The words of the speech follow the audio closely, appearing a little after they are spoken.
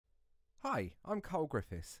Hi, I'm Carl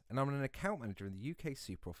Griffiths and I'm an account manager in the UK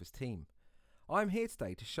SuperOffice team. I'm here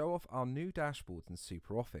today to show off our new dashboards in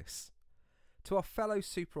SuperOffice. To our fellow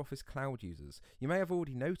SuperOffice cloud users, you may have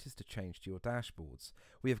already noticed a change to your dashboards.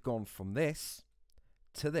 We have gone from this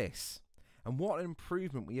to this, and what an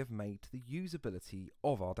improvement we have made to the usability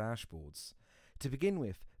of our dashboards. To begin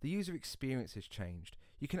with, the user experience has changed.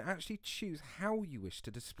 You can actually choose how you wish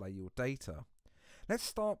to display your data. Let's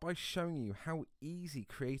start by showing you how easy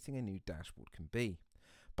creating a new dashboard can be.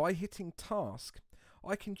 By hitting Task,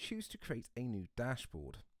 I can choose to create a new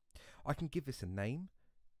dashboard. I can give this a name,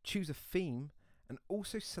 choose a theme, and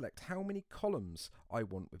also select how many columns I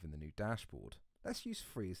want within the new dashboard. Let's use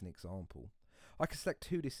 3 as an example. I can select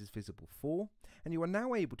who this is visible for, and you are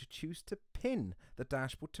now able to choose to pin the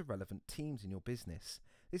dashboard to relevant teams in your business.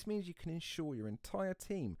 This means you can ensure your entire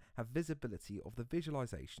team have visibility of the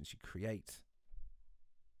visualizations you create.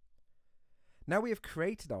 Now we have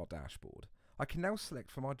created our dashboard, I can now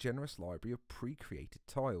select from our generous library of pre-created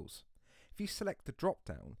tiles. If you select the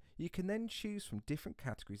drop-down, you can then choose from different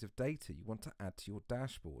categories of data you want to add to your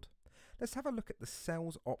dashboard. Let's have a look at the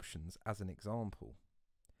cells options as an example.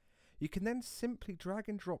 You can then simply drag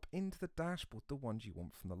and drop into the dashboard the ones you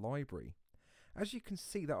want from the library. As you can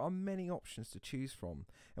see, there are many options to choose from,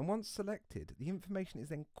 and once selected, the information is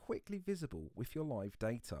then quickly visible with your live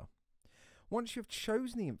data. Once you have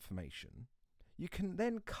chosen the information, you can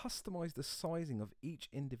then customize the sizing of each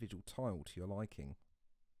individual tile to your liking.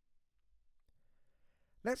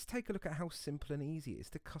 Let's take a look at how simple and easy it is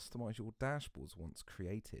to customize your dashboards once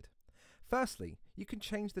created. Firstly, you can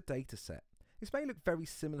change the dataset. This may look very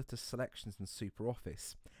similar to selections in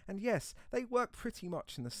SuperOffice, and yes, they work pretty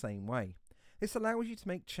much in the same way. This allows you to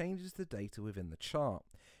make changes to the data within the chart.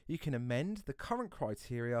 You can amend the current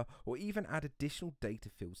criteria or even add additional data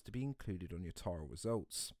fields to be included on your tile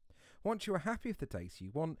results. Once you are happy with the data you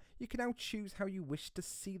want, you can now choose how you wish to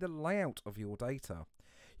see the layout of your data.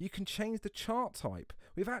 You can change the chart type.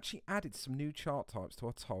 We've actually added some new chart types to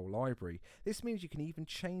our tile library. This means you can even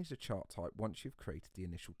change the chart type once you've created the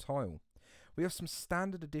initial tile. We have some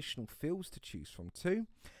standard additional fields to choose from too.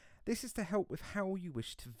 This is to help with how you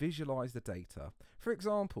wish to visualize the data. For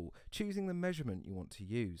example, choosing the measurement you want to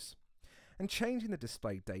use. And changing the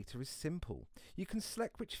displayed data is simple. You can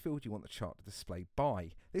select which field you want the chart to display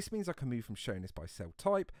by. This means I can move from showing this by cell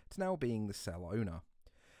type to now being the cell owner.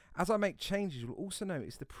 As I make changes, you'll also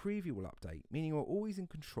notice the preview will update, meaning you're always in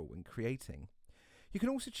control when creating. You can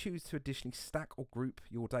also choose to additionally stack or group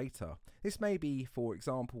your data. This may be, for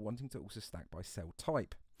example, wanting to also stack by cell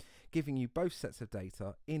type, giving you both sets of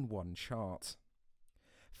data in one chart.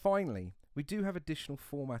 Finally, we do have additional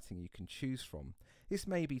formatting you can choose from. This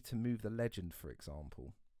may be to move the legend, for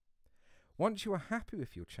example. Once you are happy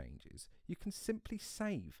with your changes, you can simply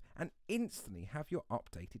save and instantly have your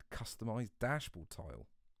updated customized dashboard tile.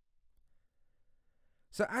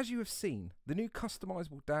 So as you have seen, the new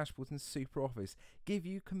customizable dashboards in SuperOffice give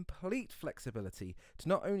you complete flexibility to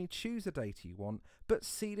not only choose the data you want, but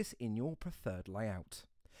see this in your preferred layout.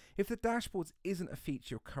 If the dashboards isn't a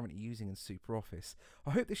feature you're currently using in SuperOffice,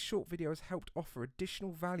 I hope this short video has helped offer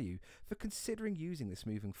additional value for considering using this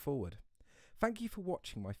moving forward. Thank you for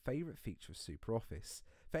watching my favourite feature of SuperOffice.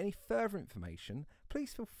 For any further information,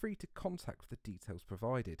 please feel free to contact with the details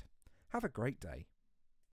provided. Have a great day.